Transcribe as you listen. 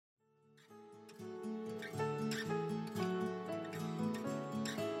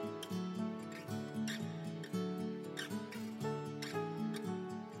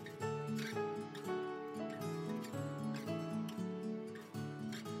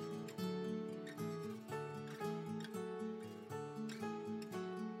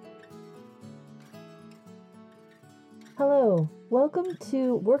Hello, welcome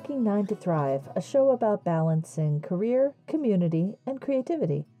to Working 9 to Thrive, a show about balancing career, community, and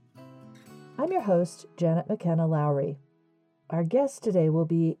creativity. I'm your host, Janet McKenna Lowry. Our guest today will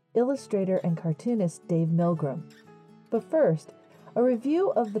be illustrator and cartoonist Dave Milgrom. But first, a review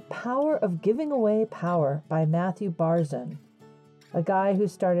of The Power of Giving Away Power by Matthew Barzun, a guy who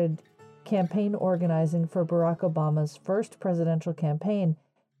started campaign organizing for Barack Obama's first presidential campaign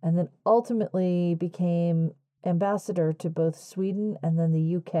and then ultimately became ambassador to both Sweden and then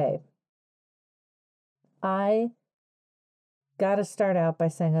the UK. I gotta start out by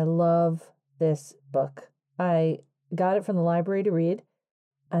saying I love this book. I got it from the library to read,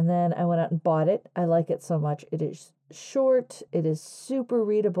 and then I went out and bought it. I like it so much. It is short, it is super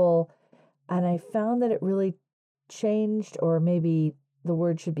readable, and I found that it really changed, or maybe the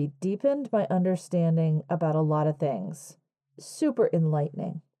word should be deepened, my understanding about a lot of things. Super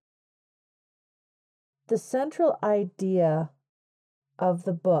enlightening. The central idea of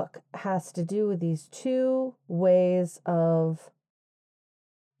the book has to do with these two ways of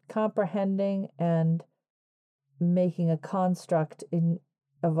comprehending and making a construct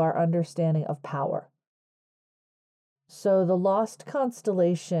of our understanding of power. So the Lost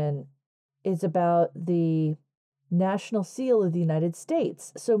Constellation is about the national seal of the United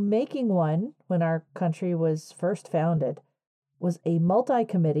States. So making one when our country was first founded was a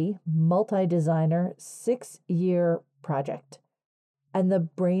multi-committee, multi-designer, 6-year project. And the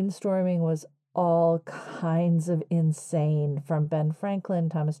brainstorming was all kinds of insane, from Ben Franklin,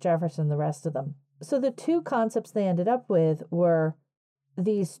 Thomas Jefferson, the rest of them. So the two concepts they ended up with were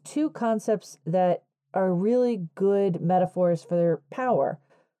these two concepts that are really good metaphors for their power.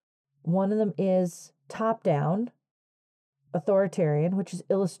 One of them is top-down, authoritarian, which is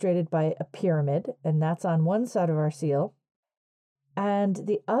illustrated by a pyramid, and that's on one side of our seal. And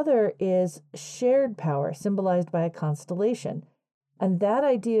the other is shared power, symbolized by a constellation. And that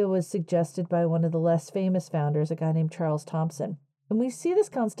idea was suggested by one of the less famous founders, a guy named Charles Thomson. And we see this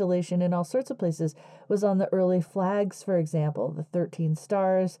constellation in all sorts of places. It was on the early flags, for example, the 13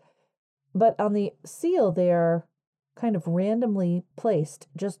 stars. But on the seal, they are kind of randomly placed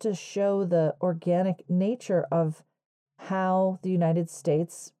just to show the organic nature of how the United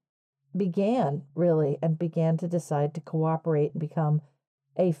States began, really, and began to decide to cooperate and become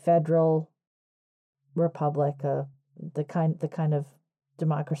a federal republic, the kind of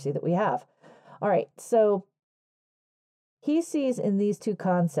democracy that we have. All right, so he sees in these two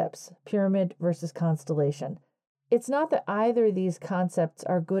concepts, pyramid versus constellation, it's not that either of these concepts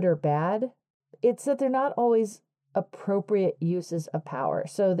are good or bad, it's that they're not always appropriate uses of power.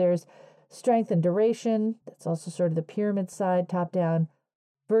 So there's strength and duration, that's also sort of the pyramid side, top down,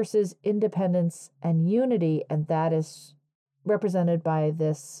 versus independence and unity, and that is represented by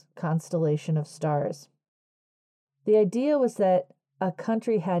this constellation of stars. The idea was that a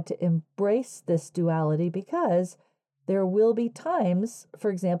country had to embrace this duality because there will be times,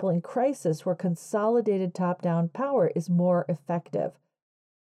 for example, in crisis, where consolidated top-down power is more effective.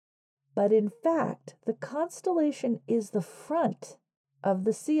 But in fact, the constellation is the front of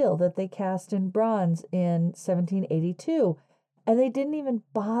the seal that they cast in bronze in 1782. And they didn't even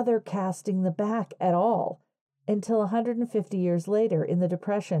bother casting the back at all until 150 years later in the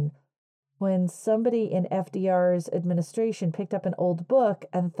Depression, when somebody in FDR's administration picked up an old book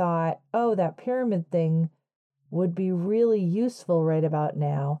and thought, oh, that pyramid thing would be really useful right about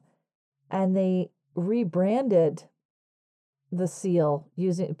now. And they rebranded the seal,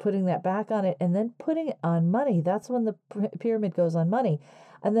 putting that back on it and then putting it on money. That's when the pyramid goes on money.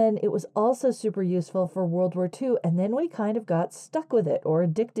 And then it was also super useful for World War II. And then we kind of got stuck with it or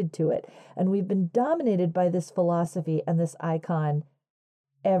addicted to it. And we've been dominated by this philosophy and this icon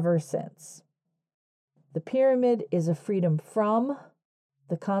ever since. The pyramid is a freedom from,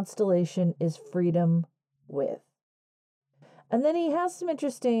 the constellation is freedom with. And then he has some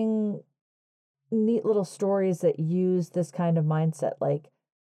interesting, neat little stories that use this kind of mindset, like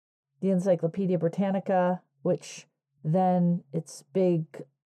the Encyclopedia Britannica, which then its big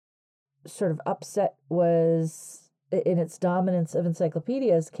sort of upset was in its dominance of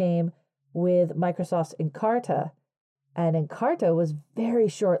encyclopedias came with Microsoft's Encarta. And Encarta was very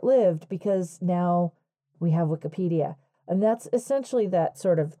short-lived because now we have Wikipedia. And that's essentially that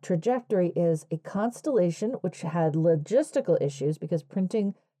sort of trajectory is a constellation, which had logistical issues because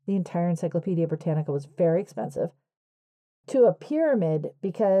printing the entire Encyclopedia Britannica was very expensive, to a pyramid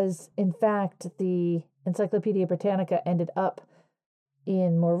because, in fact, the Encyclopedia Britannica ended up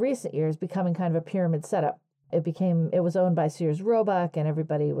in more recent years becoming kind of a pyramid setup. It was owned by Sears Roebuck, and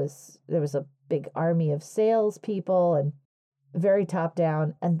there was a big army of salespeople, and very top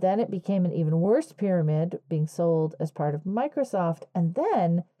down. And then it became an even worse pyramid being sold as part of Microsoft. And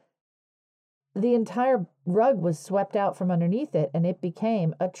then the entire rug was swept out from underneath it and it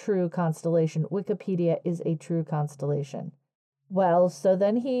became a true constellation. Wikipedia is a true constellation. Well, so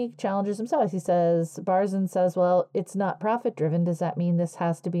then he challenges himself. He says, Barzun says, well, it's not profit driven. Does that mean this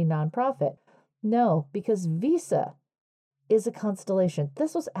has to be nonprofit? No, because Visa is a constellation.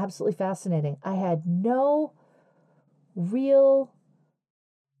 This was absolutely fascinating. I had no real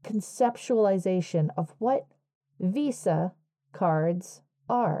conceptualization of what Visa cards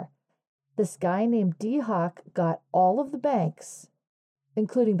are. This guy named D. Hawk got all of the banks,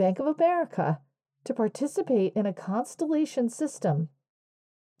 including Bank of America, to participate in a constellation system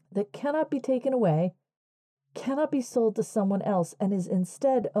that cannot be taken away, cannot be sold to someone else, and is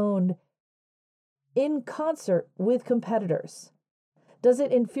instead owned in concert with competitors. Does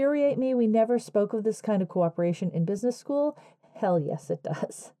it infuriate me we never spoke of this kind of cooperation in business school? Hell yes, it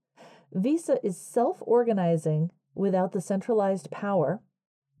does. Visa is self-organizing without the centralized power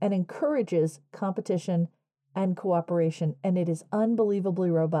and encourages competition and cooperation, and it is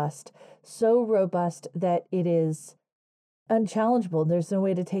unbelievably robust. So robust that it is unchallengeable. There's no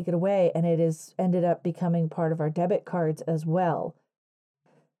way to take it away, and it has ended up becoming part of our debit cards as well.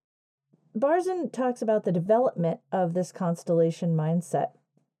 Barzun talks about the development of this constellation mindset.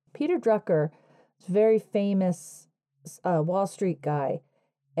 Peter Drucker is a very famous Wall Street guy,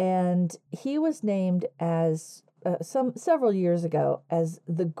 and he was named as several years ago as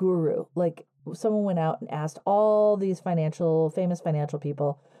the guru. Like, someone went out and asked all these famous financial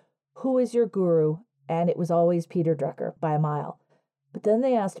people, who is your guru? And it was always Peter Drucker by a mile. But then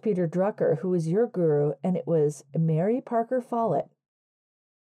they asked Peter Drucker, who is your guru? And it was Mary Parker Follett.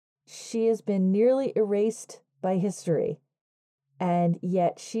 She has been nearly erased by history, and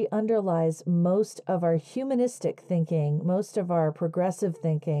yet she underlies most of our humanistic thinking, most of our progressive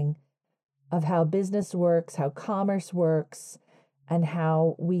thinking of how business works, how commerce works, and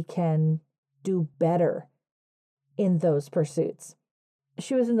how we can do better in those pursuits.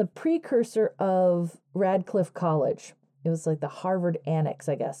 She was in the precursor of Radcliffe College. It was like the Harvard Annex,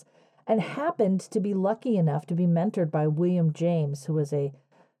 I guess, and happened to be lucky enough to be mentored by William James, who was a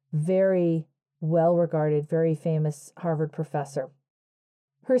very well-regarded, very famous Harvard professor.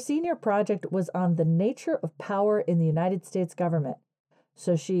 Her senior project was on the nature of power in the United States government.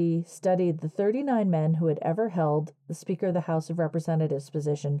 So she studied the 39 men who had ever held the Speaker of the House of Representatives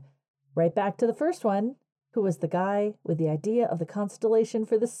position, right back to the first one, who was the guy with the idea of the constellation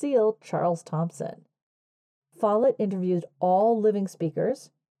for the seal, Charles Thomson. Follett interviewed all living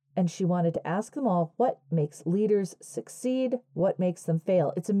speakers, and she wanted to ask them all what makes leaders succeed, what makes them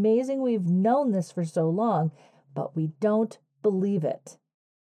fail. It's amazing we've known this for so long, but we don't believe it.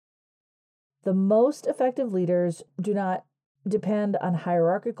 The most effective leaders do not depend on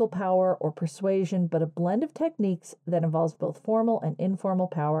hierarchical power or persuasion, but a blend of techniques that involves both formal and informal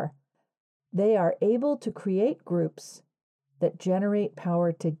power. They are able to create groups that generate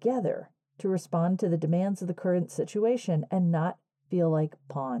power together to respond to the demands of the current situation and not feel like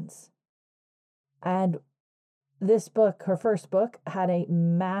pawns. And this book, her first book, had a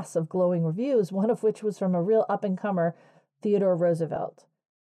mass of glowing reviews, one of which was from a real up-and-comer, Theodore Roosevelt.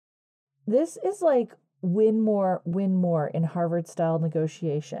 This is like win more in Harvard-style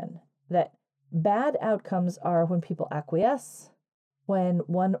negotiation, that bad outcomes are when people acquiesce, when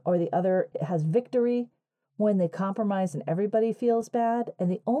one or the other has victory, when they compromise and everybody feels bad. And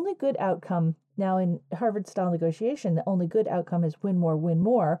the only good outcome now in Harvard-style negotiation, the only good outcome is win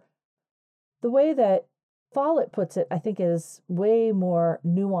more. The way that Follett puts it, I think, is way more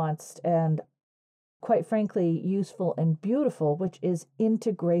nuanced and, quite frankly, useful and beautiful, which is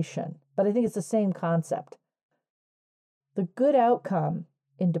integration. But I think it's the same concept. The good outcome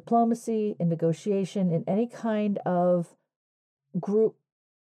in diplomacy, in negotiation, in any kind of group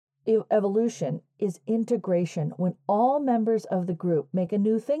evolution is integration. When all members of the group make a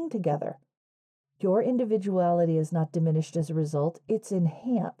new thing together, your individuality is not diminished as a result, it's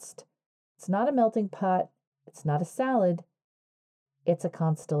enhanced. It's not a melting pot, it's not a salad, it's a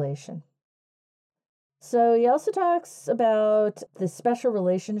constellation. So he also talks about the special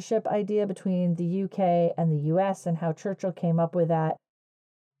relationship idea between the UK and the US and how Churchill came up with that.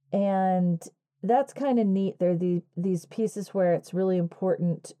 And that's kind of neat. There are these pieces where it's really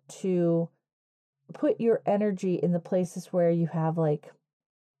important to put your energy in the places where you have like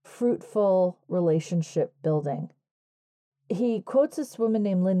fruitful relationship building. He quotes this woman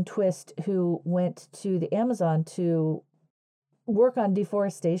named Lynn Twist who went to the Amazon to work on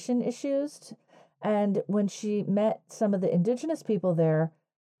deforestation issues. And when she met some of the indigenous people there,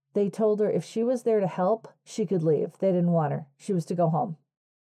 They told her if she was there to help, she could leave. They didn't want her. She was to go home.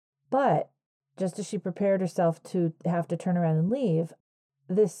 But just as she prepared herself to have to turn around and leave,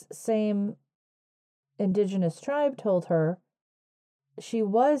 this same indigenous tribe told her she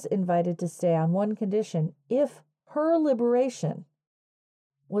was invited to stay on one condition: if her liberation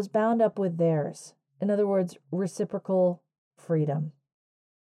was bound up with theirs. In other words, reciprocal freedom.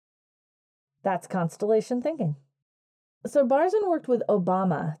 That's constellation thinking. So Barzun worked with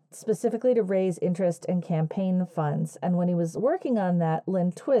Obama specifically to raise interest in campaign funds. And when he was working on that,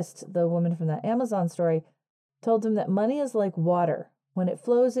 Lynn Twist, the woman from the Amazon story, told him that money is like water. When it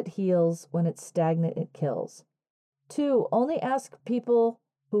flows, it heals. When it's stagnant, it kills. 2, only ask people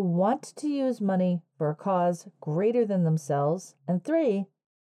who want to use money for a cause greater than themselves. And 3,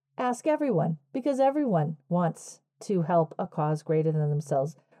 ask everyone, because everyone wants to help a cause greater than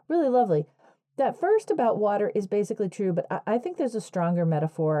themselves. Really lovely. That first about water is basically true, but I think there's a stronger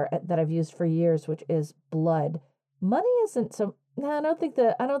metaphor that I've used for years, which is blood. Money isn't so. No, I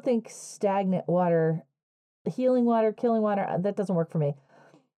don't think stagnant water, healing water, killing water, that doesn't work for me.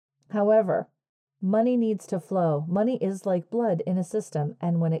 However, money needs to flow. Money is like blood in a system,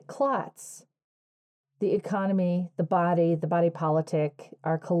 and when it clots, the economy, the body politic,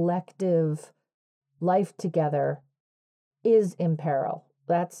 our collective life together is in peril.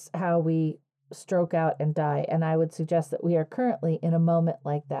 That's how we stroke out and die. And I would suggest that we are currently in a moment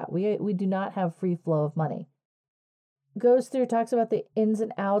like that. We do not have free flow of money. Talks about the ins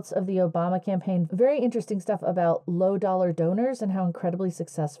and outs of the Obama campaign. Very interesting stuff about low dollar donors and how incredibly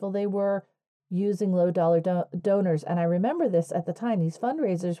successful they were using low dollar donors. And I remember this at the time, these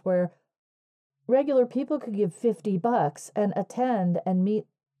fundraisers where regular people could give $50 and attend and meet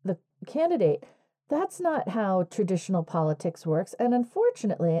the candidate. That's not how traditional politics works. And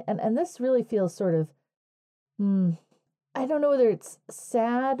unfortunately, and this really feels sort of, I don't know whether it's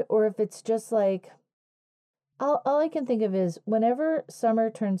sad or if it's just like, all I can think of is whenever summer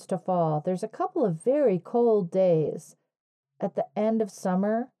turns to fall, there's a couple of very cold days at the end of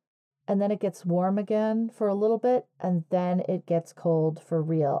summer, and then it gets warm again for a little bit, and then it gets cold for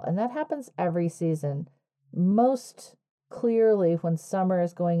real. And that happens every season. Most clearly when summer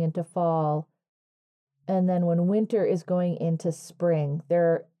is going into fall, and then when winter is going into spring.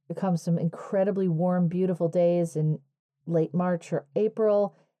 There comes some incredibly warm, beautiful days in late March or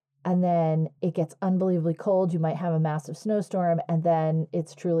April, and then it gets unbelievably cold. You might have a massive snowstorm, and then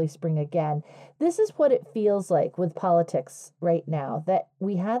it's truly spring again. This is what it feels like with politics right now, that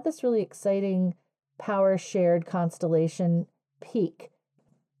we had this really exciting power shared constellation peak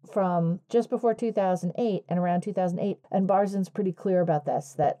from just before 2008 and around 2008. And Barzun's pretty clear about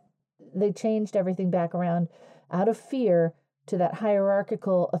this, that they changed everything back around out of fear to that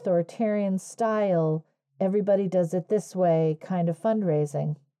hierarchical authoritarian style, everybody does it this way kind of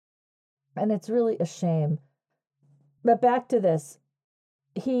fundraising. And it's really a shame. But back to this.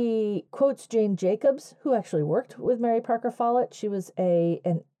 He quotes Jane Jacobs, who actually worked with Mary Parker Follett. She was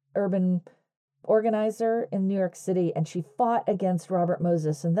an urban organizer in New York City, and she fought against Robert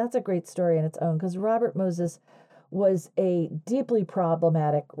Moses. And that's a great story in its own, because Robert Moses was a deeply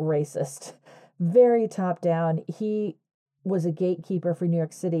problematic racist, very top down. He was a gatekeeper for New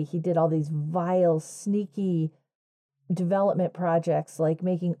York City. He did all these vile, sneaky development projects, like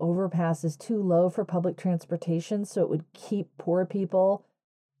making overpasses too low for public transportation so it would keep poor people,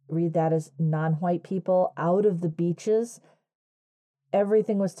 read that as non-white people, out of the beaches.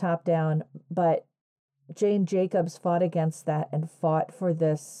 Everything was top down, but Jane Jacobs fought against that and fought for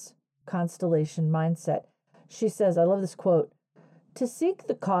this constellation mindset. She says, I love this quote, "To seek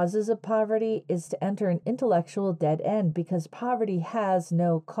the causes of poverty is to enter an intellectual dead end, because poverty has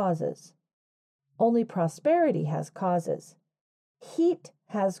no causes. Only prosperity has causes. Heat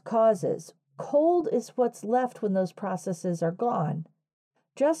has causes. Cold is what's left when those processes are gone.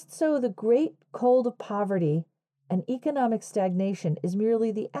 Just so the great cold of poverty and economic stagnation is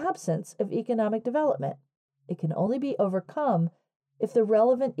merely the absence of economic development. It can only be overcome if the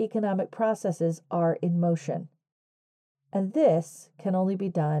relevant economic processes are in motion. And this can only be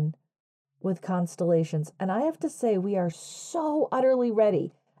done with constellations." And I have to say, we are so utterly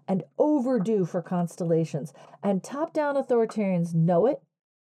ready and overdue for constellations. And top-down authoritarians know it.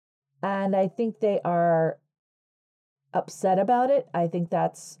 And I think they are upset about it. I think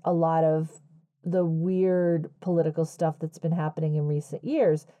that's a lot of the weird political stuff that's been happening in recent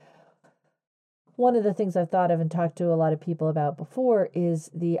years. One of the things I've thought of and talked to a lot of people about before is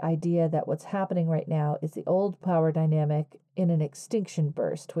the idea that what's happening right now is the old power dynamic in an extinction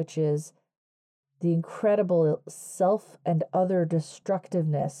burst, which is the incredible self and other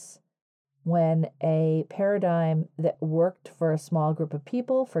destructiveness when a paradigm that worked for a small group of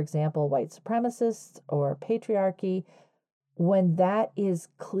people, for example, white supremacists or patriarchy, when that is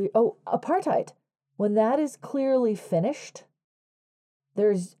clear, apartheid, when that is clearly finished,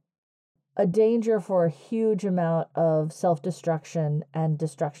 there's a danger for a huge amount of self-destruction and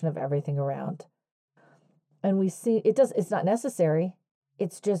destruction of everything around. And we see it's not necessary.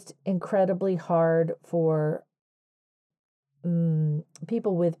 It's just incredibly hard for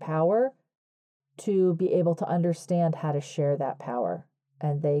people with power to be able to understand how to share that power.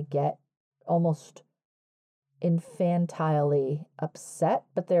 And they get almost infantilely upset,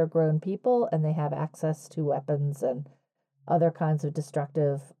 but they're grown people and they have access to weapons and other kinds of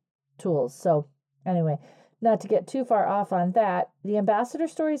destructive tools. So anyway, not to get too far off on that, the ambassador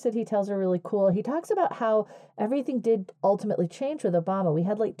stories that he tells are really cool. He talks about how everything did ultimately change with Obama. We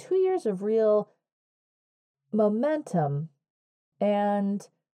had like 2 years of real momentum. And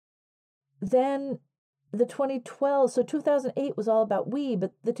then the 2012, so 2008 was all about we,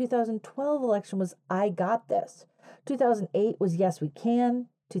 but the 2012 election was I got this. 2008 was yes, we can.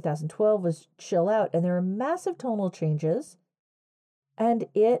 2012 was chill out. And there were massive tonal changes. And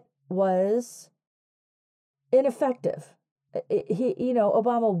it was ineffective.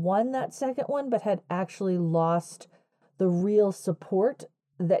 Obama won that second one, but had actually lost the real support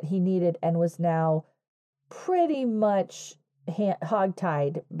that he needed and was now pretty much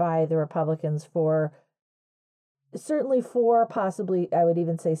hogtied by the Republicans for certainly 4, possibly I would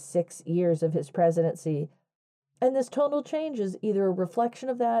even say 6 years of his presidency. And this tonal change is either a reflection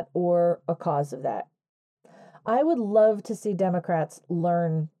of that or a cause of that. I would love to see Democrats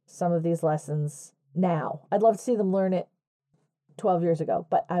learn some of these lessons now. I'd love to see them learn it 12 years ago,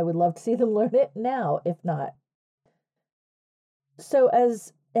 but I would love to see them learn it now, if not. So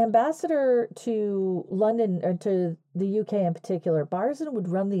as ambassador to London, or to the UK in particular, Barzun would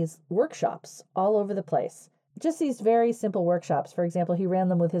run these workshops all over the place. Just these very simple workshops. For example, he ran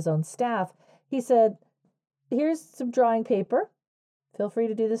them with his own staff. He said, here's some drawing paper. Feel free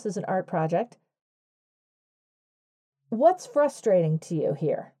to do this as an art project. What's frustrating to you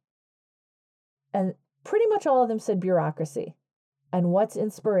here? And pretty much all of them said bureaucracy. And what's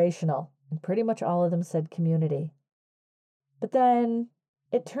inspirational? And pretty much all of them said community. But then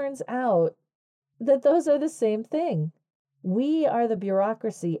it turns out that those are the same thing. We are the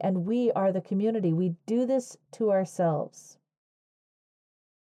bureaucracy and we are the community. We do this to ourselves.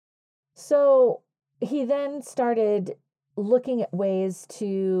 So he then started looking at ways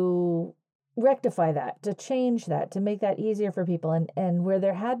to rectify that, to change that, to make that easier for people. And where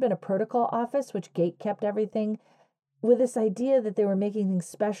there had been a protocol office, which gate kept everything, with this idea that they were making things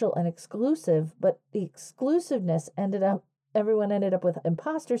special and exclusive, but the exclusiveness everyone ended up with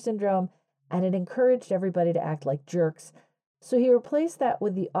imposter syndrome, and it encouraged everybody to act like jerks. So he replaced that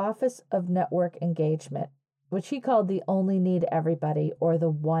with the Office of Network Engagement, which he called the Only Need Everybody, or the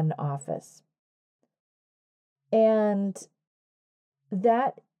One Office. And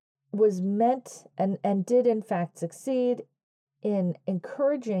that was meant and did in fact succeed in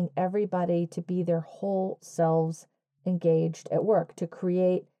encouraging everybody to be their whole selves engaged at work, to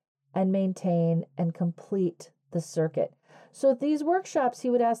create and maintain and complete the circuit. So at these workshops, he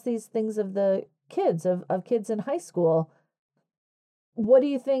would ask these things of the kids, of kids in high school. What do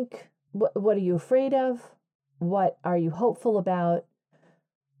you think? What are you afraid of? What are you hopeful about?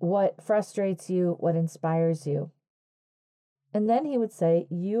 What frustrates you? What inspires you? And then he would say,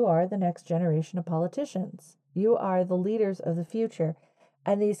 you are the next generation of politicians. You are the leaders of the future.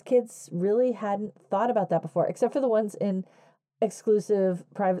 And these kids really hadn't thought about that before, except for the ones in exclusive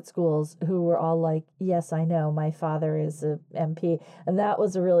private schools who were all like, yes, I know, my father is a MP. And that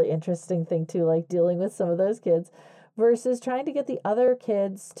was a really interesting thing too, like dealing with some of those kids versus trying to get the other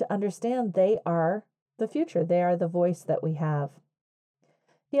kids to understand they are the future. They are the voice that we have.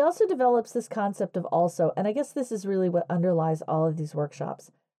 He also develops this concept of also, and I guess this is really what underlies all of these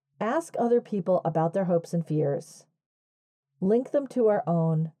workshops. Ask other people about their hopes and fears. Link them to our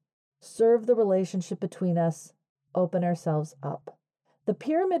own. Serve the relationship between us. Open ourselves up. The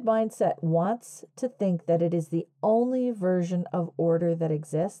pyramid mindset wants to think that it is the only version of order that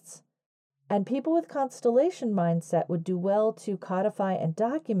exists, and people with constellation mindset would do well to codify and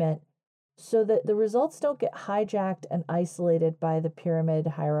document so that the results don't get hijacked and isolated by the pyramid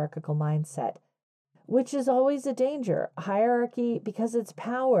hierarchical mindset, which is always a danger. Hierarchy, because it's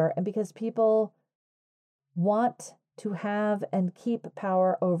power and because people want to have and keep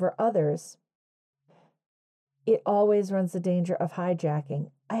power over others, it always runs the danger of hijacking.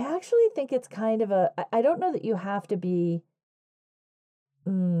 I actually think it's kind of I don't know that you have to be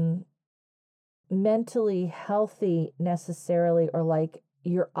mentally healthy necessarily, or like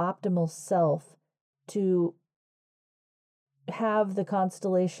your optimal self to have the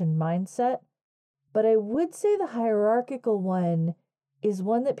constellation mindset. But I would say the hierarchical one is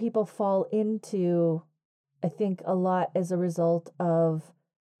one that people fall into, I think, a lot as a result of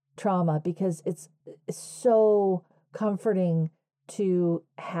trauma, because it's so comforting to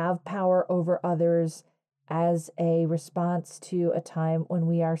have power over others as a response to a time when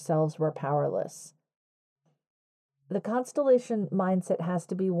we ourselves were powerless. The constellation mindset has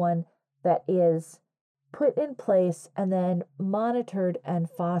to be one that is put in place and then monitored and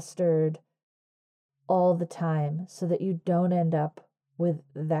fostered all the time so that you don't end up with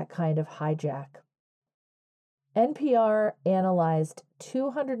that kind of hijack. NPR analyzed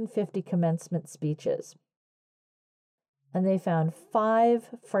 250 commencement speeches, and they found 5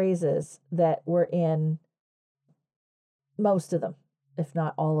 phrases that were in most of them, if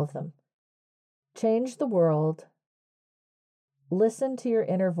not all of them. Change the world, listen to your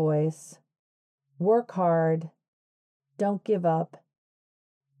inner voice, work hard, don't give up,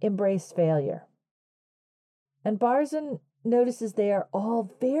 embrace failure. And Barzun notices they are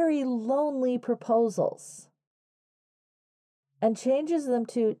all very lonely proposals and changes them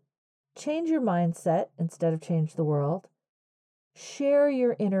to change your mindset instead of change the world, share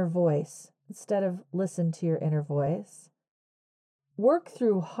your inner voice instead of listen to your inner voice, work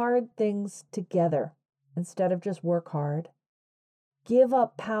through hard things together instead of just work hard, give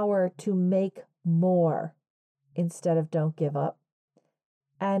up power to make more instead of don't give up,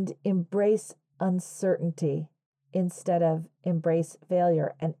 and embrace uncertainty instead of embrace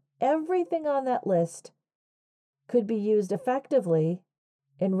failure. And everything on that list could be used effectively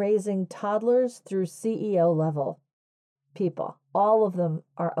in raising toddlers through CEO level people. All of them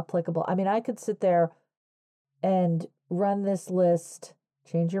are applicable. I mean, I could sit there and run this list: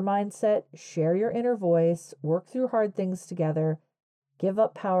 change your mindset, share your inner voice, work through hard things together, give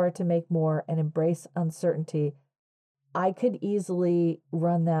up power to make more, and embrace uncertainty. I could easily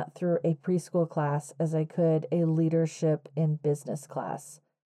run that through a preschool class as I could a leadership in business class,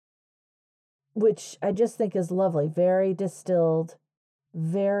 which I just think is lovely. Very distilled,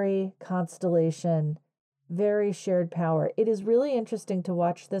 very constellation, very shared power. It is really interesting to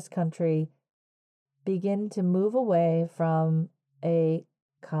watch this country begin to move away from a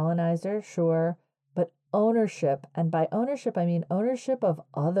colonizer, sure, but ownership. And by ownership, I mean ownership of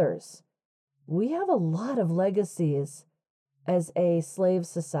others. We have a lot of legacies as a slave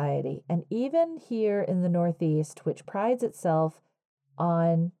society. And even here in the Northeast, which prides itself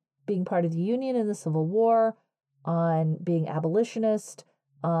on being part of the Union in the Civil War, on being abolitionist,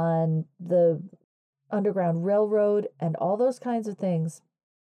 on the Underground Railroad, and all those kinds of things,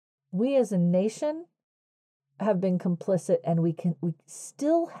 we as a nation have been complicit, and we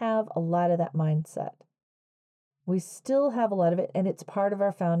still have a lot of that mindset. We still have a lot of it, and it's part of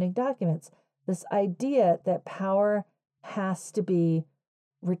our founding documents. This idea that power has to be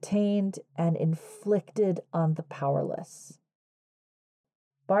retained and inflicted on the powerless.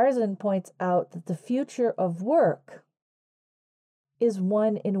 Barzun points out that the future of work is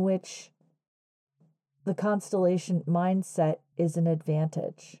one in which the constellation mindset is an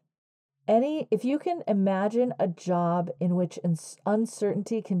advantage. If you can imagine a job in which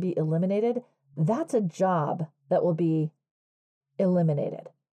uncertainty can be eliminated, that's a job that will be eliminated.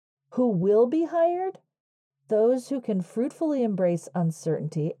 Who will be hired? Those who can fruitfully embrace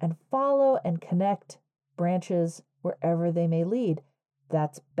uncertainty and follow and connect branches wherever they may lead.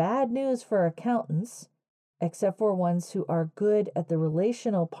 That's bad news for accountants, except for ones who are good at the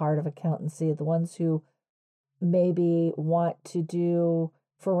relational part of accountancy, the ones who maybe want to do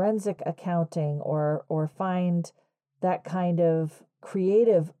forensic accounting or find that kind of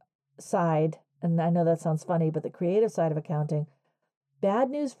creative side. And I know that sounds funny, but the creative side of accounting.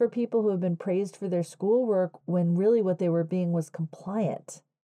 Bad news for people who have been praised for their schoolwork when really what they were being was compliant.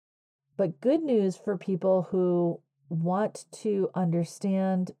 But good news for people who want to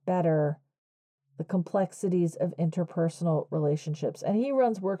understand better the complexities of interpersonal relationships. And he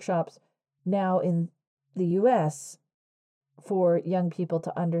runs workshops now in the US for young people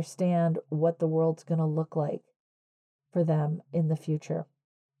to understand what the world's going to look like for them in the future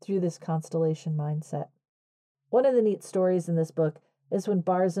through this constellation mindset. One of the neat stories in this book is when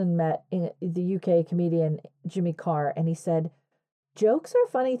Barzun met the UK comedian Jimmy Carr, and he said, "Jokes are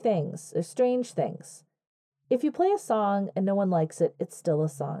funny things, they're strange things. If you play a song and no one likes it, it's still a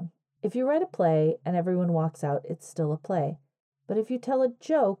song. If you write a play and everyone walks out, it's still a play. But if you tell a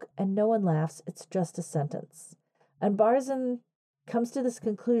joke and no one laughs, it's just a sentence." And Barzun comes to this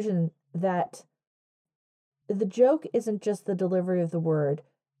conclusion that the joke isn't just the delivery of the word.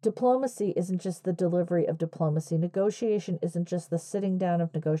 diplomacy isn't just the delivery of diplomacy. Negotiation isn't just the sitting down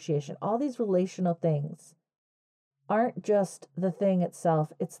of negotiation. All these relational things aren't just the thing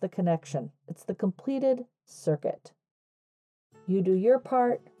itself, it's the connection. It's the completed circuit. You do your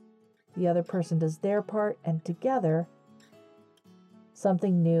part, the other person does their part, and together,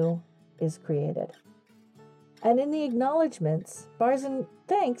 something new is created. And in the acknowledgments, Barzun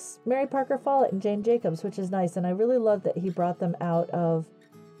thanks Mary Parker Follett and Jane Jacobs, which is nice. And I really love that he brought them out of...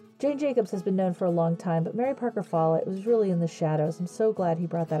 Jane Jacobs has been known for a long time, but Mary Parker Follett was really in the shadows. I'm so glad he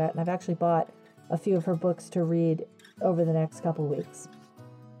brought that out. And I've actually bought a few of her books to read over the next couple weeks.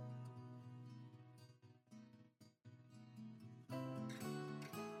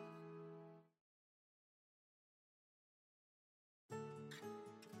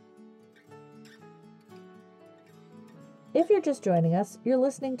 If you're just joining us, you're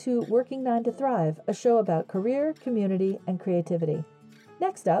listening to Working 9 to Thrive, a show about career, community, and creativity.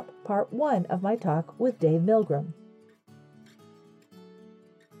 Next up, part 1 of my talk with Dave Milgrom.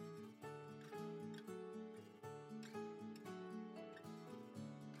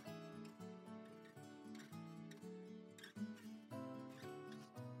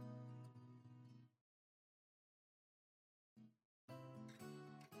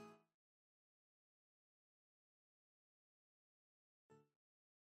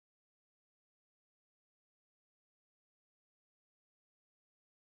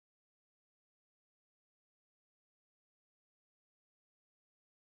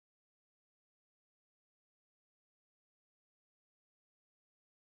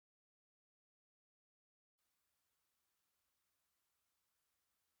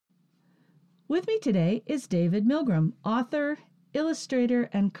 With me today is David Milgrom, author, illustrator,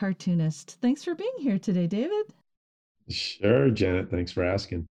 and cartoonist. Thanks for being here today, David. Sure, Janet. Thanks for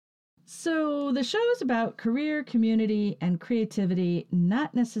asking. So the show is about career, community, and creativity,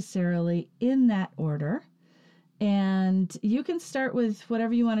 not necessarily in that order. And you can start with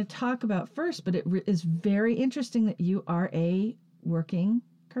whatever you want to talk about first, but it is very interesting that you are a working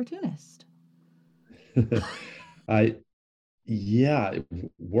cartoonist. I Yeah,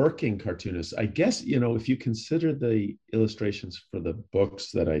 working cartoonist. I guess, if you consider the illustrations for the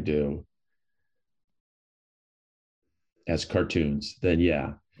books that I do as cartoons, then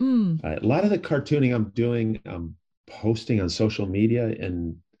yeah. A lot of the cartooning I'm doing, I'm posting on social media,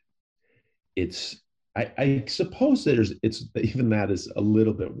 and it's I suppose it's even that is a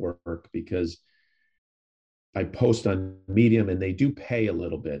little bit work because I post on Medium and they do pay a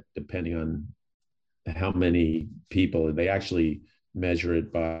little bit depending on how many people. They actually measure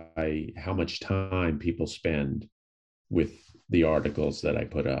it by how much time people spend with the articles that I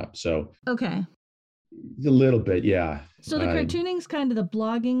put up. So Okay. a little bit, yeah. So the cartooning's kind of the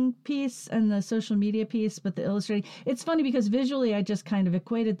blogging piece and the social media piece, but the illustrating, it's funny because visually I just kind of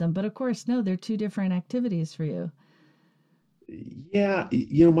equated them, but of course, no, they're two different activities for you. Yeah,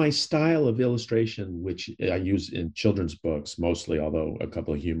 my style of illustration, which I use in children's books mostly, although a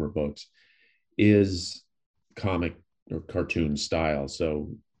couple of humor books, is comic or cartoon style.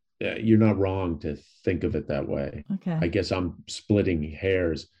 So you're not wrong to think of it that way. Okay. I guess I'm splitting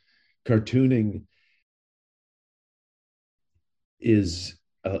hairs. Cartooning is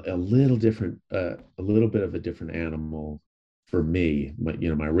a little different, a little bit of a different animal for me.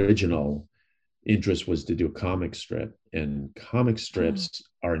 My original interest was to do a comic strip, and comic strips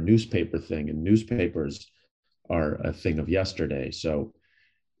are a newspaper thing, and newspapers are a thing of yesterday. So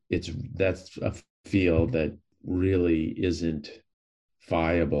that's a field that really isn't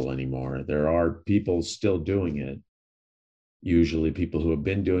viable anymore. There are people still doing it, usually people who have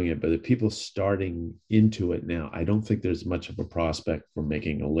been doing it, but the people starting into it now, I don't think there's much of a prospect for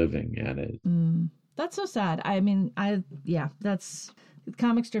making a living at it. That's so sad. I mean, that's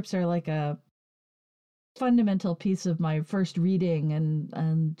comic strips are like a fundamental piece of my first reading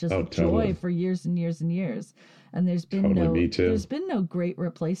and just Totally. joy for years and years and years. And there's been Totally, me too. there's been no great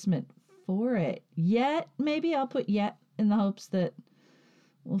replacement for it yet. Maybe I'll put yet in the hopes that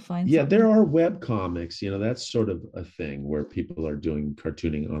we'll find Yeah, something. there are web comics, that's sort of a thing where people are doing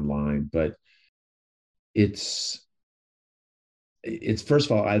cartooning online, but it's it's first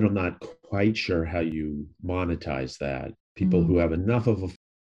of all, I'm not quite sure how you monetize that. People who have enough of a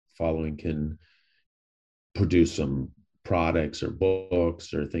following can produce some products or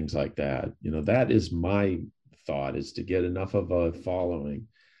books or things like that. That is my thought, is to get enough of a following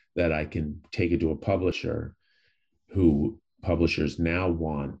that I can take it to a publisher, who publishers now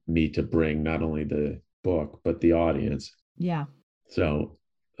want me to bring not only the book but the audience. Yeah. So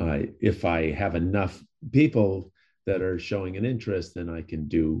if I have enough people that are showing an interest, then I can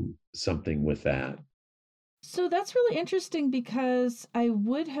do something with that. So that's really interesting because I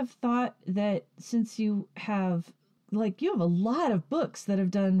would have thought that since you have, like, you have a lot of books that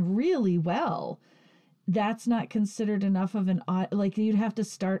have done really well, that's not considered enough of an, like, you'd have to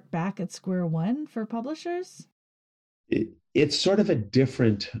start back at square one for publishers? It's sort of a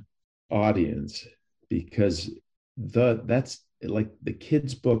different audience because that's like the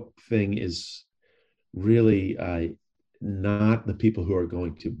kids book thing is really not the people who are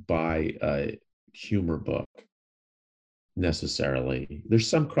going to buy a humor book necessarily. There's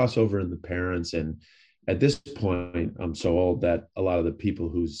some crossover in the parents, and at this point, I'm so old that a lot of the people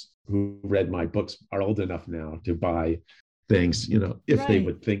who read my books are old enough now to buy things, if they Right,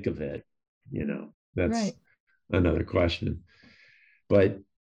 would think of it. That's right. another question. But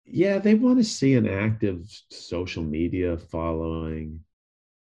yeah, they want to see an active social media following.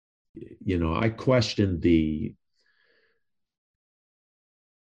 I question the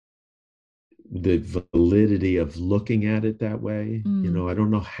validity of looking at it that way. Mm, I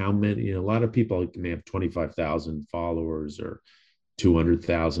don't know how many, a lot of people may have 25,000 followers or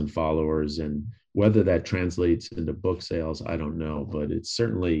 200,000 followers. And whether that translates into book sales, I don't know, but it's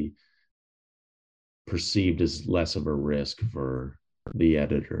certainly perceived as less of a risk for the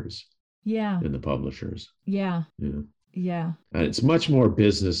editors yeah, and the publishers. yeah, Yeah. yeah, And it's much more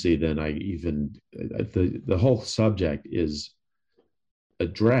businessy than I even, the whole subject is a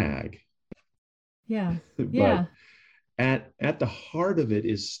drag, yeah, yeah, but at the heart of it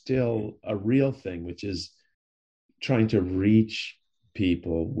is still a real thing, which is trying to reach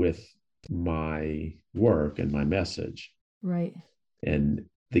people with my work and my message. right. And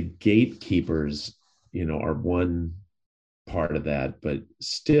the gatekeepers, are one part of that, but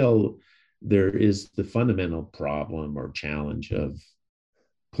still there is the fundamental problem or challenge of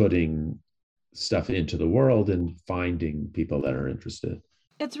putting stuff into the world and finding people that are interested.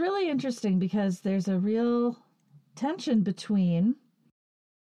 It's really interesting because there's a real tension between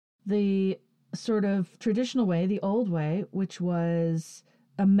the sort of traditional way, the old way, which was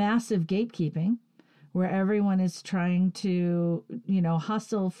a massive gatekeeping where everyone is trying to,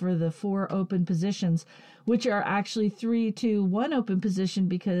 hustle for the four open positions, which are actually three to one open position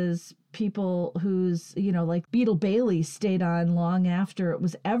because people who's, like Beetle Bailey stayed on long after it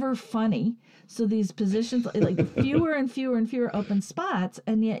was ever funny. So these positions, like fewer and fewer and fewer open spots.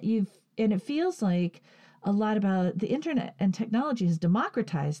 And yet and it feels like a lot about the internet and technology has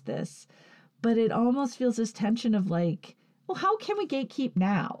democratized this, but it almost feels this tension of like, well, how can we gatekeep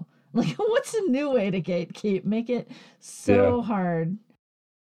now? Like, what's a new way to gatekeep? Make it Yeah. so hard.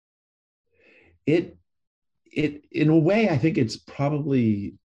 It in a way, I think it's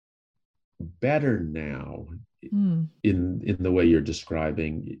probably better now Hmm. in the way you're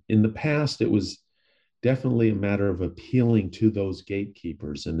describing. In the past, it was definitely a matter of appealing to those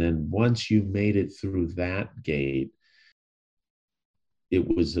gatekeepers. And then once you made it through that gate, it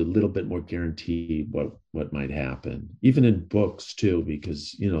was a little bit more guaranteed what might happen, even in books too,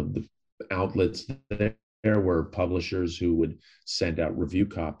 because the outlets there were publishers who would send out review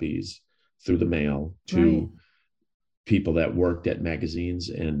copies through the mail Right. to people that worked at magazines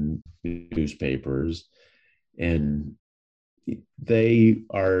and newspapers, and they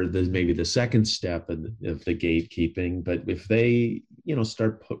are maybe the second step of the gatekeeping. But if they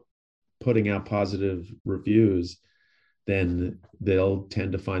start putting out positive reviews, then they'll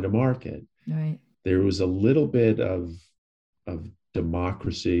tend to find a market. Right. There was a little bit of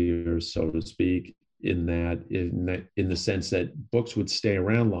democracy, or so to speak, in the sense that books would stay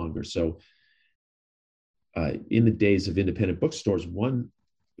around longer. So in the days of independent bookstores,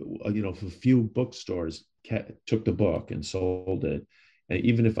 a few bookstores took the book and sold it, and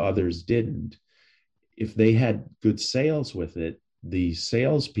even if others didn't, if they had good sales with it, the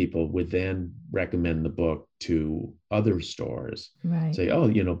salespeople would then recommend the book to other stores. Right. Say,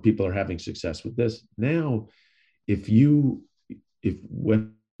 oh, people are having success with this. Now, if you, if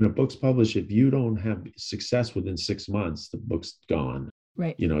when a book's published, if you don't have success within 6 months, the book's gone.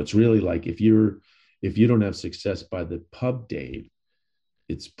 Right. It's really like if you don't have success by the pub date,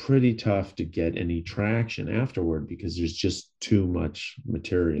 it's pretty tough to get any traction afterward because there's just too much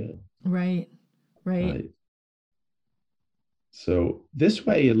material. Right. Right. Uh, so this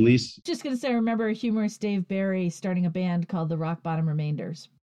way, at least, Just gonna say, I remember humorist Dave Barry starting a band called the Rock Bottom Remainders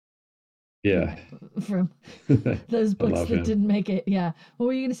yeah, from I those books love that him. didn't make it. Yeah. What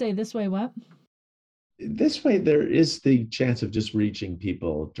were you gonna say? This way, what? This way, there is the chance of just reaching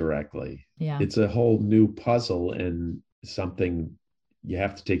people directly. Yeah. It's a whole new puzzle and something you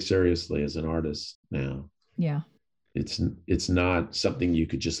have to take seriously as an artist now. Yeah. It's not something you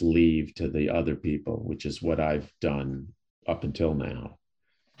could just leave to the other people, which is what I've done up until now.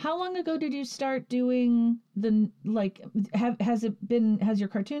 How long ago did you start doing the like has your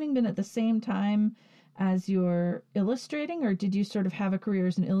cartooning been at the same time as your illustrating, or did you sort of have a career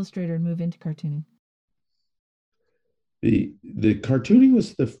as an illustrator and move into cartooning? The cartooning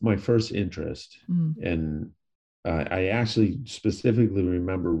was my first interest, Mm. and I actually specifically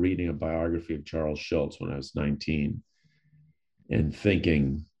remember reading a biography of Charles Schulz when I was 19 and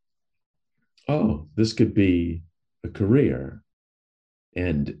thinking, oh, this could be a career.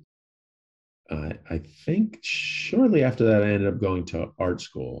 And I think shortly after that, I ended up going to art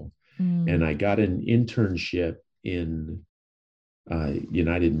school, Mm. and I got an internship in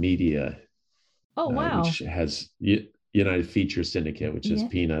United Media, Oh, wow. which has United Feature Syndicate, which is Yeah.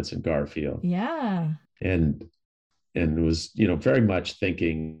 Peanuts and Garfield, Yeah. and was very much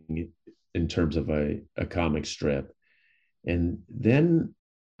thinking in terms of a comic strip. And then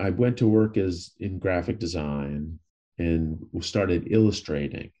I went to work as in graphic design and started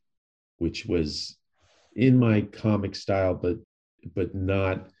illustrating, which was in my comic style, but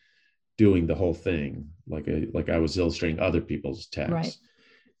not doing the whole thing. Like I was illustrating other people's Right. texts,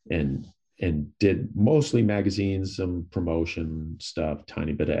 and did mostly magazines, some promotion stuff,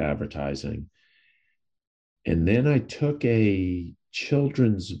 tiny bit of advertising. And then I took a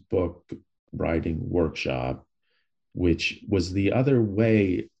children's book writing workshop, which was the other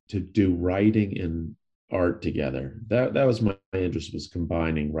way to do writing and art together. That was my interest, was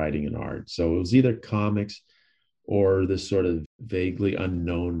combining writing and art. So it was either comics or this sort of vaguely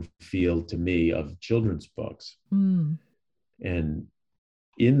unknown field to me of children's books. Mm. And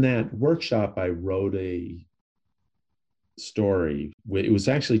in that workshop, I wrote a story. It was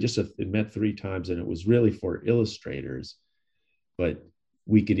actually it met 3 times, and it was really for illustrators, but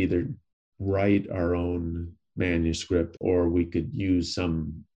we could either write our own manuscript or we could use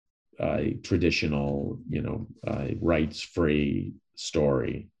some traditional, rights free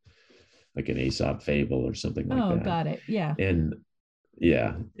story, like an Aesop fable or something like Oh, that. got it. Yeah. And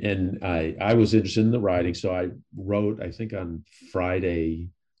yeah, and I was interested in the writing, so I wrote, I think on Friday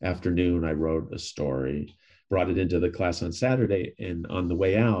afternoon, I wrote a story, brought it into the class on Saturday, and on the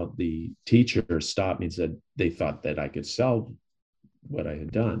way out, the teacher stopped me and said they thought that I could sell what I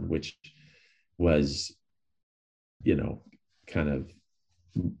had done, which was, kind of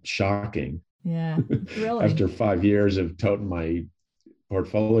shocking Yeah. Thrilling. after 5 years of toting my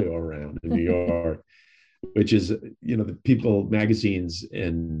portfolio around in New York, which is, the people, magazines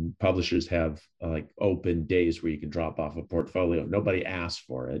and publishers have like open days where you can drop off a portfolio. Nobody asks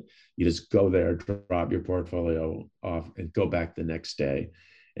for it. You just go there, drop your portfolio off, and go back the next day.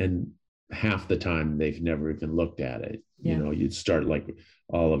 And half the time they've never even looked at it. Yeah. You'd start like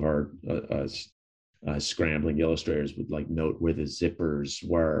all of our scrambling illustrators would like note where the zippers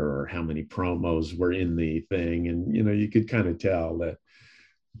were or how many promos were in the thing, and you could kind of tell that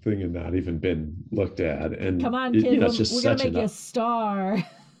thing had not even been looked at. Come And on, kid. it's just We're gonna make you a star.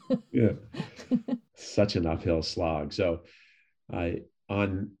 yeah, such an uphill slog. So I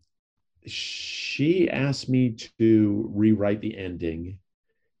on she asked me to rewrite the ending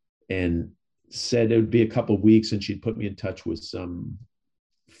and said it would be a couple of weeks, and she'd put me in touch with some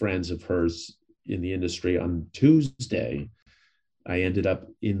friends of hers in the industry. On Tuesday, I ended up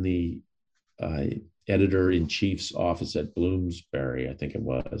in the uh, editor in chief's office at Bloomsbury, I think it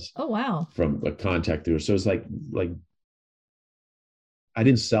was, Oh, wow. from a contact through her. So it's like I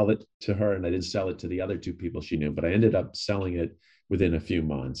didn't sell it to her, and I didn't sell it to the other 2 people she knew, but I ended up selling it within a few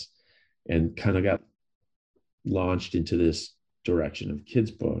months, and kind of got launched into this direction of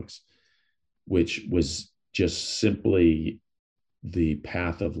kids' books, which was just simply the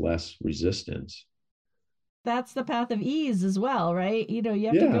path of less resistance. That's the path of ease as well, right? You have to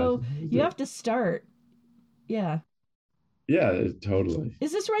Yeah, you have to start. Yeah. yeah, totally.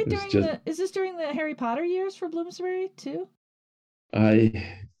 Is this right It's during just the is this during the Harry Potter years for Bloomsbury too? I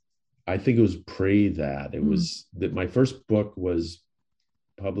I think it was pre that. It Mm. was that my first book was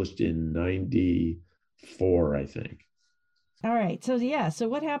published in 94, I think. All right. So yeah, so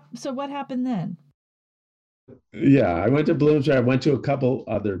what happened then? Yeah, I went to Bloomsbury. I went to a couple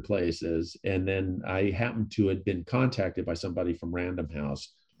other places, and then I happened to had been contacted by somebody from Random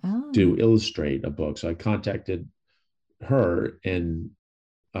House Oh. to illustrate a book. So I contacted her, and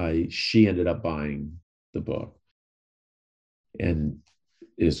she ended up buying the book, and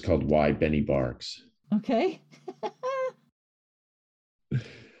it's called Why Benny Barks. Okay.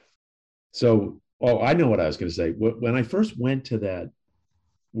 So, oh, I know what I was going to say. When I first went to that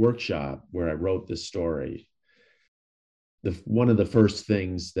workshop where I wrote this story, one of the first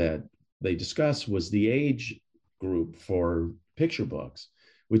things that they discussed was the age group for picture books,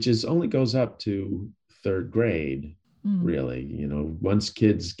 which is only goes up to third grade. Mm. really. Once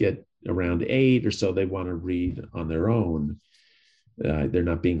kids get around 8 or so, they want to read on their own. They're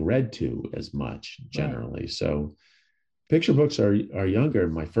not being read to as much Right. generally. So picture books are younger.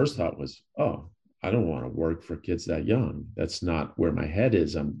 My first thought was, oh, I don't want to work for kids that young. That's not where my head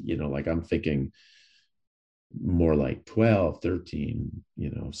is. I'm thinking more like 12, 13,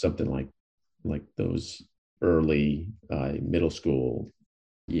 something like those early middle school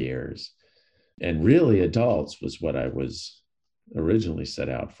years. And really adults was what I was originally set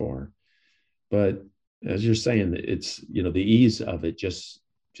out for. But as you're saying, it's, the ease of it just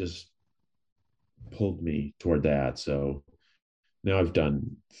pulled me toward that. So now I've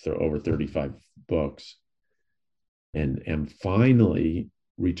done over 35 books and am finally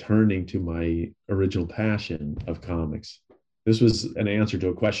returning to my original passion of comics. This was an answer to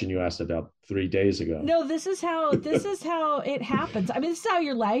a question you asked about 3 days ago. No, this is how it happens. I mean, this is how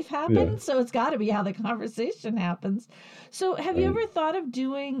your life Yeah. happens, so it's got to be how the conversation happens. So, have you Right. ever thought of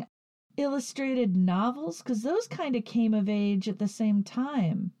doing illustrated novels? Because those kind of came of age at the same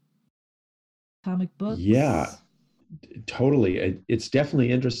time. Comic Yeah, books, totally. It's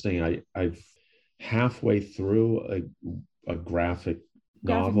definitely interesting. I've halfway through a graphic graphic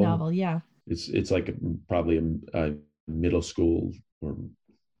novel. novel, yeah, It's like probably a middle school or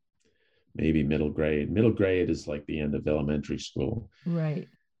maybe middle grade. Middle grade is like the end of elementary school. right.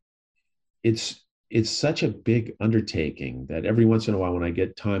 It's such a big undertaking that every once in a while when I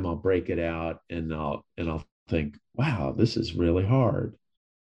get time, I'll break it out and I'll think, wow, this is really hard.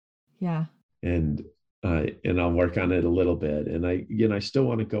 Yeah. And and I'll work on it a little bit. And I still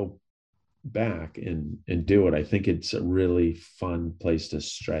want to go back and do it. I think it's a really fun place to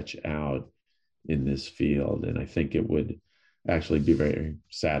stretch out in this field. And I think it would actually be very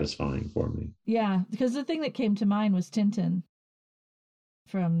satisfying for me. Yeah, because the thing that came to mind was Tintin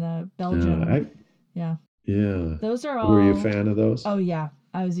from the Yeah. Belgium. Yeah. Yeah. Those are Were you a all. fan of those? Oh yeah,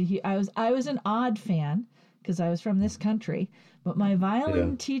 I was an odd fan because I was from this country, but my Yeah.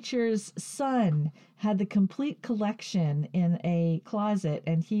 violin teacher's son had the complete collection in a closet,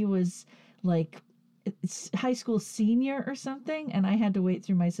 and he was like high school senior or something, and I had to wait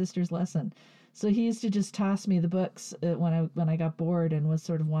through my sister's lesson. So he used to just toss me the books when I got bored and was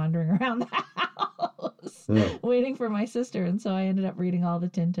sort of wandering around the house Huh. waiting for my sister, and so I ended up reading all the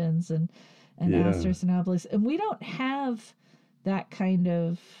Tintins and Yeah. Asterix and Obelix, and we don't have that kind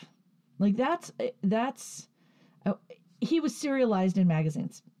of like that's oh, he was serialized in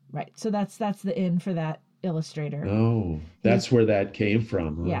magazines, right? So that's the in for that illustrator. Oh, He was that's where that came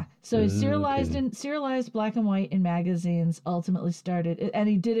from, yeah. huh? So he's Okay. serialized black and white in magazines. Ultimately started, and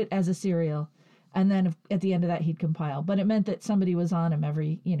he did it as a serial, and then at the end of that he'd compile. But it meant that somebody was on him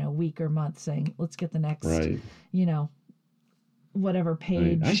every week or month saying, "Let's get the next Right. you know whatever Right. I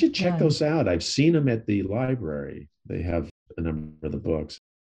page should check done." those out. I've seen them at the library. They have a number of the books.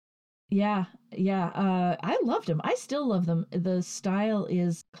 Yeah, yeah. I loved them. I still love them. The style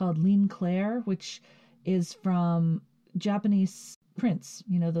is called Lean Claire, which is from Japanese prints.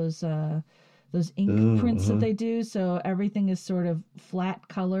 Those ink Oh, prints that uh-huh. they do. So everything is sort of flat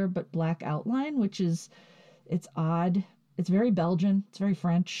color but black outline, which is it's odd. It's very Belgian. It's very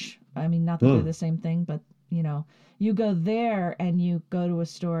French. I mean, not that they're Huh. the same thing, but you go there and you go to a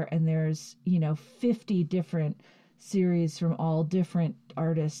store and there's 50 different series from all different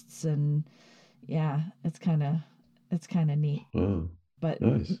artists, and yeah, it's kind of neat. Wow. But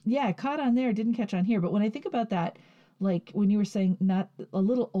Nice. yeah, it caught on there, it didn't catch on here. But when I think about that, like when you were saying not a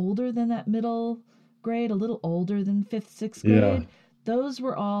little older than that middle grade, a little older than fifth, sixth Yeah. grade, those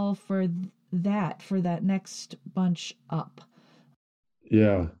were all for that next bunch up.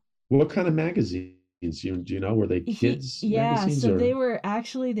 Yeah. What kind of magazines? Do you know? Were they kids Yeah, magazines so or?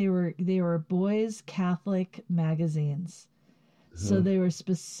 they were boys Catholic magazines. So Huh. they were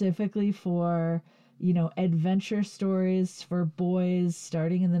specifically for, adventure stories for boys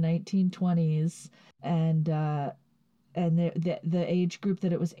starting in the 1920s, and the age group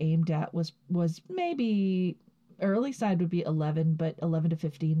that it was aimed at was maybe early side would be 11, but 11 to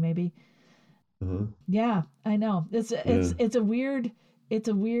 15 maybe. Uh-huh. Yeah, I know. It's Yeah. it's it's a weird it's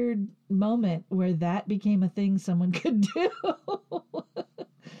a weird moment where that became a thing someone could do.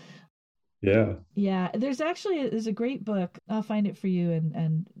 Yeah. Yeah, there's a great book. I'll find it for you,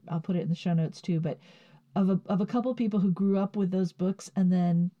 and I'll put it in the show notes too. But of a couple people who grew up with those books and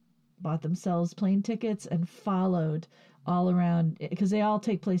then bought themselves plane tickets and followed all around because they all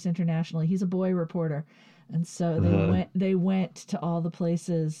take place internationally. He's a boy reporter, and so they Uh-huh. went to all the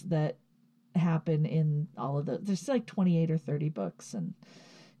places that happen in all of the. There's like 28 or 30 books, and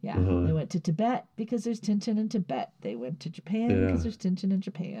yeah, they Uh-huh. went to Tibet because there's Tintin in Tibet. They went to Japan because Yeah. there's Tintin in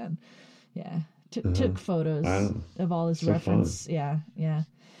Japan. Yeah. took photos Wow. of all his So fun. reference. Yeah, yeah,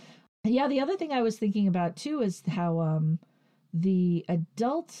 yeah. The other thing I was thinking about too is how the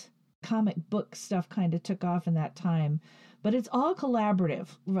adult comic book stuff kind of took off in that time, but it's all collaborative,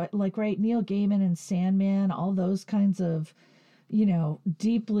 right? Like, right, Neil Gaiman and Sandman, all those kinds of,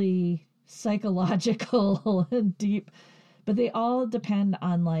 deeply psychological and deep, but they all depend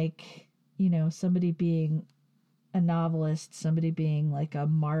on, like, somebody being a novelist, somebody being like a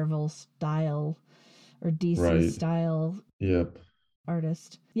Marvel style or DC Right. style Yep.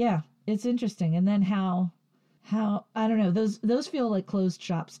 artist. Yeah, it's interesting. And then how I don't know, those feel like closed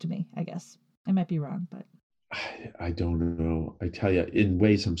shops to me, I guess. I might be wrong, but I don't know. I tell you, in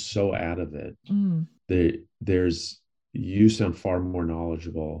ways I'm so out of it. mm. There's you sound far more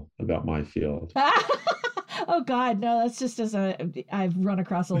knowledgeable about my field. Oh God, no, that's just I've run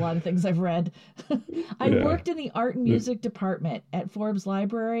across a lot of things I've read. I Yeah. worked in the art and music department at Forbes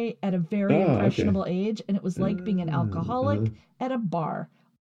Library at a very Oh, okay. impressionable age, and it was like being an Uh, alcoholic at a bar.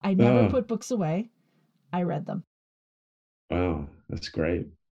 I never oh, put books away. I read them. wow, that's great.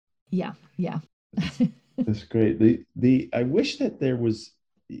 Yeah, yeah. That's that's great. The I wish that there was,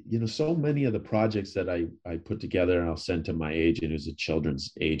 so many of the projects that I put together and I'll send to my agent, who's a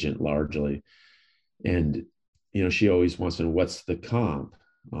children's agent largely, and she always wants to know what's the comp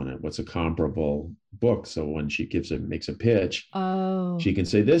on it, what's a comparable book. So when she makes a pitch, Oh, she can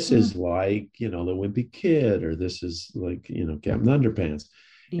say this mm, is like the Wimpy Kid, or this is like Captain Underpants,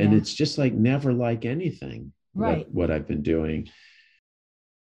 and yeah, it's just like never like anything right. what I've been doing.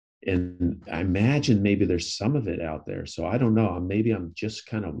 And I imagine maybe there's some of it out there. So I don't know. Maybe I'm just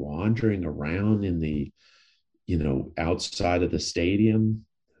kind of wandering around in the, outside of the stadium.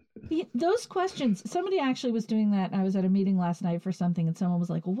 Those questions, somebody actually was doing that. I was at a meeting last night for something, and someone was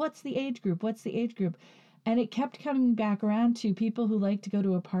like, well, what's the age group? What's the age group? And it kept coming back around to people who like to go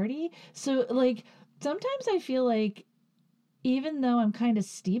to a party. So, like, sometimes I feel like even though I'm kind of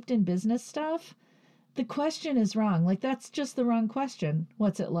steeped in business stuff, the question is wrong. Like, that's just the wrong question.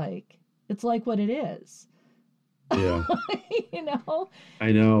 What's it like? It's like what it is. Yeah, you know?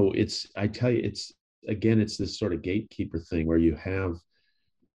 I know. I tell you, again, it's this sort of gatekeeper thing where you have,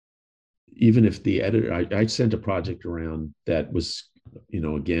 even if the editor, I sent a project around that was,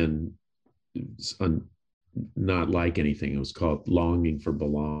 again, un, not like anything. It was called Longing for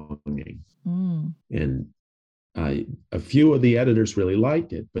Belonging. Mm, And a few of the editors really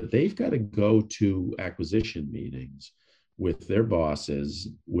liked it, but they've got to go to acquisition meetings with their bosses,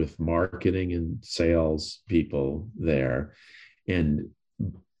 with marketing and sales people there, and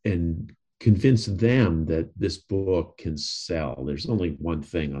and convince them that this book can sell. There's only one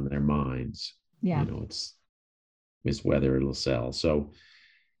thing on their minds, yeah. it's whether it'll sell. So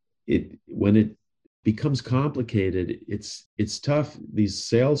when it becomes complicated, it's tough. These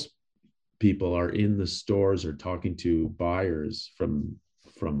sales people are in the stores or talking to buyers from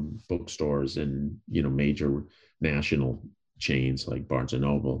bookstores and major national chains like Barnes and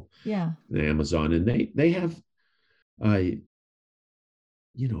Noble Yeah. and Amazon, and they have uh,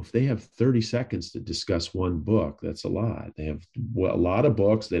 if they have 30 seconds to discuss one book, that's a lot. They have a lot of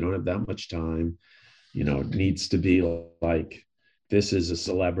books. They don't have that much time. It needs to be like, this is a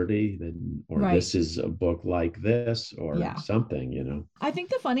celebrity, or Right. this is a book like this, or Yeah. something. I think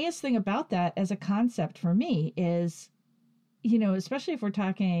the funniest thing about that as a concept for me is, especially if we're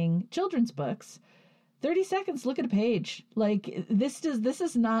talking children's books, 30 seconds, look at a page. Like, this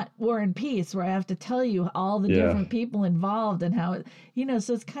is not War and Peace where I have to tell you all the Yeah. different people involved and how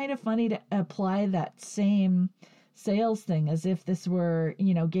so it's kind of funny to apply that same sales thing as if this were,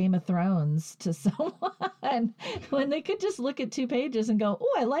 Game of Thrones to someone when they could just look at 2 pages and go,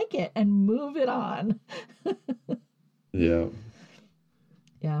 "Oh, I like it," and move it on. Yeah.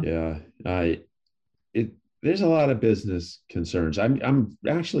 Yeah. Yeah. I it There's a lot of business concerns. I'm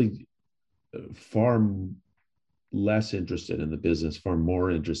actually far less interested in the business, far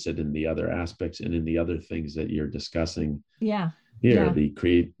more interested in the other aspects and in the other things that you're discussing Yeah. here, Yeah.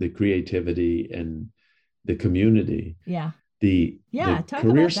 the creativity and the community. Yeah. Yeah, The talk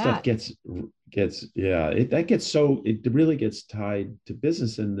career about stuff that. gets yeah, that gets so it really gets tied to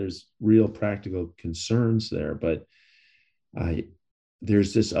business, and there's real practical concerns there. But I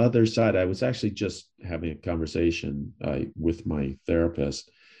there's this other side. I was actually just having a conversation with my therapist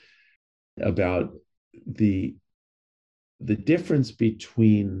about the difference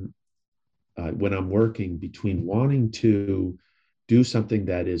between when I'm working, between wanting to do something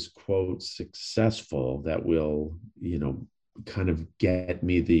that is quote successful, that will kind of get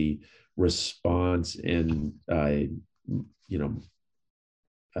me the response and you know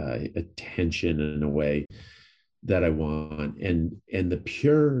attention in a way that I want, and the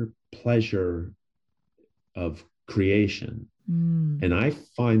pure pleasure of creation. Mm. And I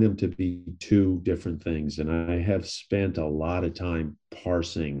find them to be two different things. And I have spent a lot of time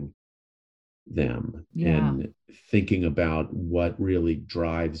parsing them Yeah. and thinking about what really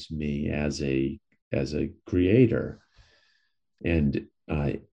drives me as a creator. And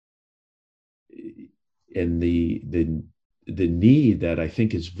and the need that I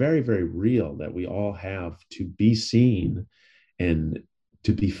think is very, very real that we all have to be seen and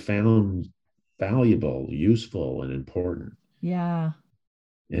to be found valuable, useful, and important. Yeah.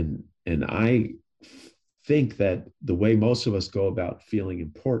 And I think that the way most of us go about feeling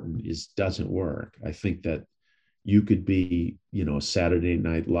important is doesn't work. I think that you could be, you know, a Saturday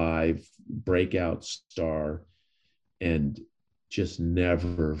Night Live breakout star and just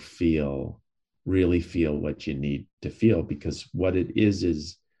never really feel what you need to feel, because what it is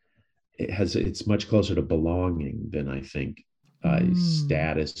it's much closer to belonging than I think Mm.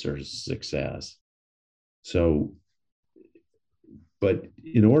 status or success. So, but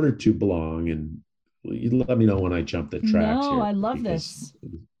in order to belong, and you let me know when I jump the tracks No, here, I love because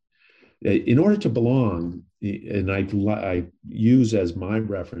this. in order to belong, and I use as my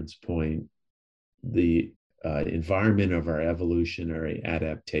reference point the environment of our evolutionary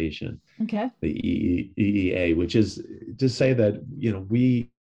adaptation, Okay. the EEA, which is to say that, you know,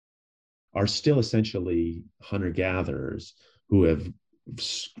 we are still essentially hunter gatherers who have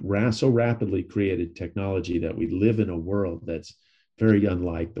so rapidly created technology that we live in a world that's very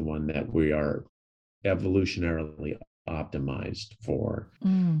unlike the one that we are evolutionarily optimized for.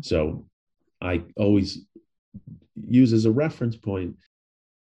 Mm. So I always use as a reference point,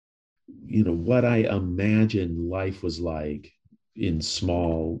 you know, what I imagine life was like in the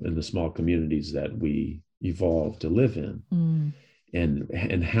small communities that we evolved to live in, Mm.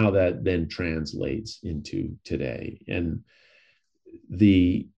 and how that then translates into today. And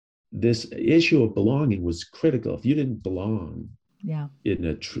the this issue of belonging was critical. If you didn't belong Yeah. in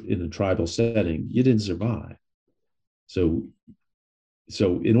a tribal setting, you didn't survive. So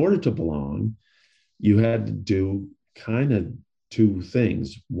in order to belong, you had to do kind of two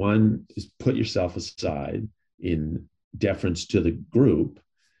things. One is put yourself aside in deference to the group,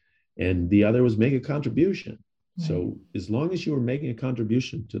 and the other was make a contribution. Right. So as long as you were making a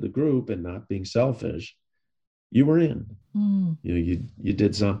contribution to the group and not being selfish, you were in. Mm. You know, you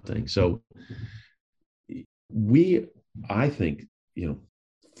did something. So we, I think, you know,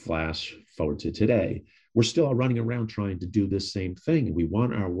 flash forward to today, we're still running around trying to do this same thing. We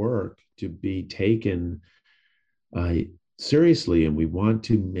want our work to be taken uh, seriously, and we want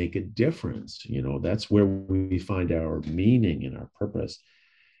to make a difference. You know, that's where we find our meaning and our purpose.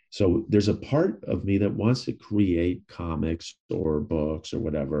 So there's a part of me that wants to create comics or books or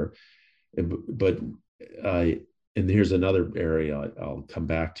whatever, but uh, and here's another area I'll come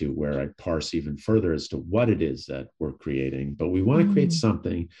back to where I parse even further as to what it is that we're creating. But we want to create Mm.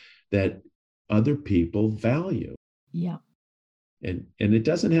 something that other people value, Yeah. and it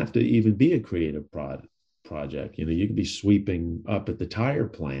doesn't have to even be a creative project. You know, you could be sweeping up at the tire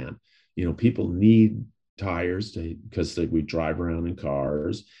plant. You know, people need tires because we drive around in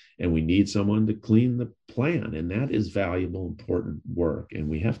cars, and we need someone to clean the plant, and that is valuable, important work. And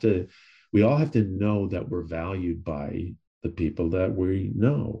we all have to know that we're valued by the people that we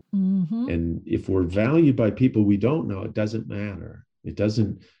know. Mm-hmm. And if we're valued by people we don't know, it doesn't matter. It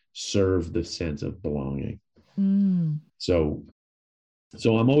doesn't serve the sense of belonging. Mm. So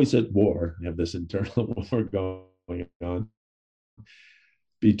I'm always at war. I have this internal war going on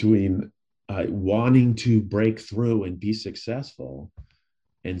between wanting to break through and be successful,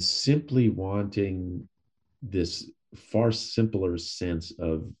 and simply wanting this far simpler sense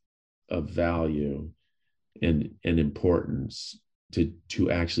of value and importance to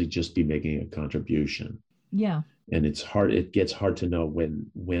actually just be making a contribution. Yeah. And it gets hard to know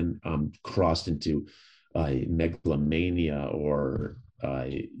when I'm crossed into megalomania or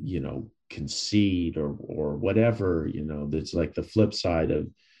you know, conceit or whatever. You know, that's like the flip side of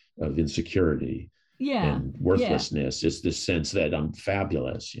insecurity Yeah. and Yeah. worthlessness, is this sense that I'm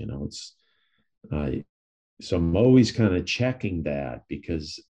fabulous. You know, it's so I'm always kind of checking that,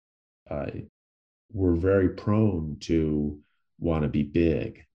 because we're very prone to want to be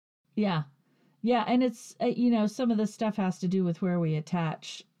big. Yeah. Yeah. And it's, some of this stuff has to do with where we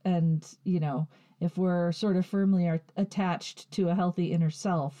attach. And, if we're sort of firmly attached to a healthy inner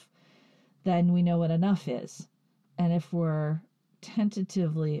self, then we know what enough is. And if we're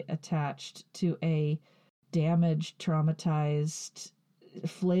tentatively attached to a damaged, traumatized,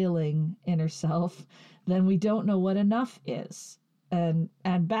 flailing inner self, then we don't know what enough is. And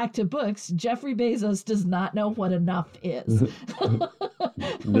back to books, Jeffrey Bezos does not know what enough is.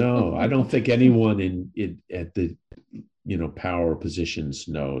 No, I don't think anyone at the power positions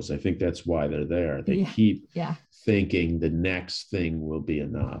knows. I think that's why they're there. They keep thinking the next thing will be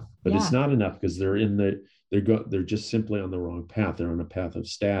enough, but it's not enough because they're just simply on the wrong path. They're on a path of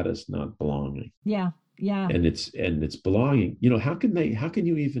status, not belonging. Yeah. And it's belonging. How can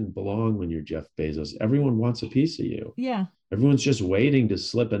you even belong when you're Jeff Bezos? Everyone wants a piece of you. Yeah. Everyone's just waiting to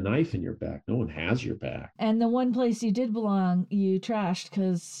slip a knife in your back. No one has your back. And the one place you did belong, you trashed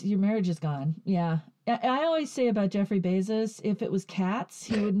because your marriage is gone. Yeah. I always say about Jeffrey Bezos, if it was cats,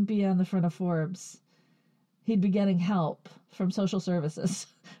 he wouldn't be on the front of Forbes. He'd be getting help from social services.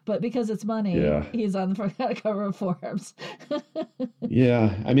 But because it's money, he's on the front cover of Forbes.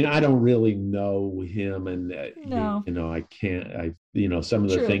 Yeah. I mean, I don't really know him. And, no. I can't, some of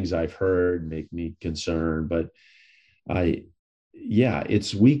the things I've heard make me concerned. But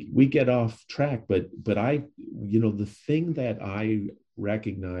it's we get off track. But the thing that I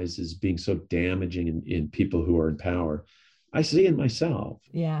recognize as being so damaging in people who are in power, I see in myself.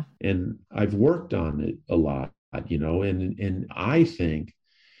 Yeah. And I've worked on it a lot, and I think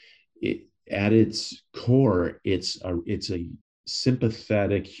at its core, it's a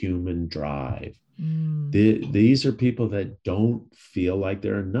sympathetic human drive. These are people that don't feel like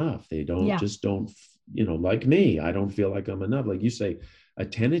they're enough. They don't, like me, I don't feel like I'm enough. Like you say, a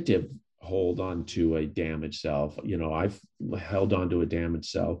tentative hold on to a damaged self. I've held on to a damaged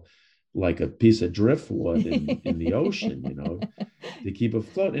self like a piece of driftwood in the ocean, to keep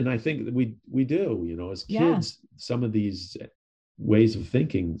afloat. And I think that we do, as kids, some of these ways of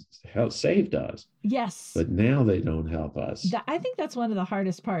thinking saved us. Yes. But now they don't help us. I think that's one of the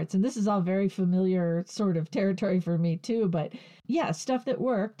hardest parts. And this is all very familiar sort of territory for me too. But stuff that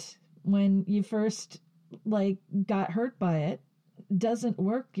worked when you first got hurt by it doesn't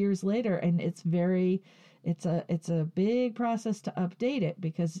work years later. And it's a big process to update it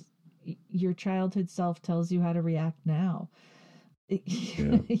because your childhood self tells you how to react now.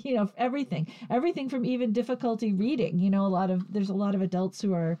 Everything from even difficulty reading. There's a lot of adults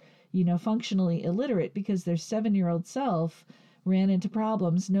who are, functionally illiterate because their 7-year-old self ran into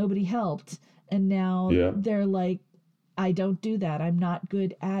problems. Nobody helped. And now they're like, I don't do that. I'm not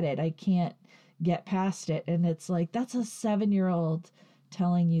good at it. I can't get past it. And it's like, that's a 7-year-old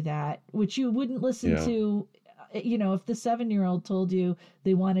telling you that, which you wouldn't listen to. If the 7-year-old told you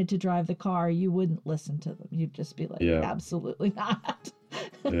they wanted to drive the car, you wouldn't listen to them. You'd just be like, absolutely not.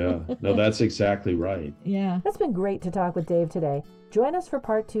 No, that's exactly right. Yeah. It's been great to talk with Dave today. Join us for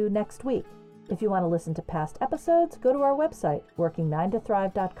part 2 next week. If you want to listen to past episodes, go to our website,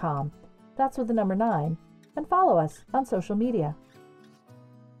 working9tothrive.com. That's with the number 9. And follow us on social media.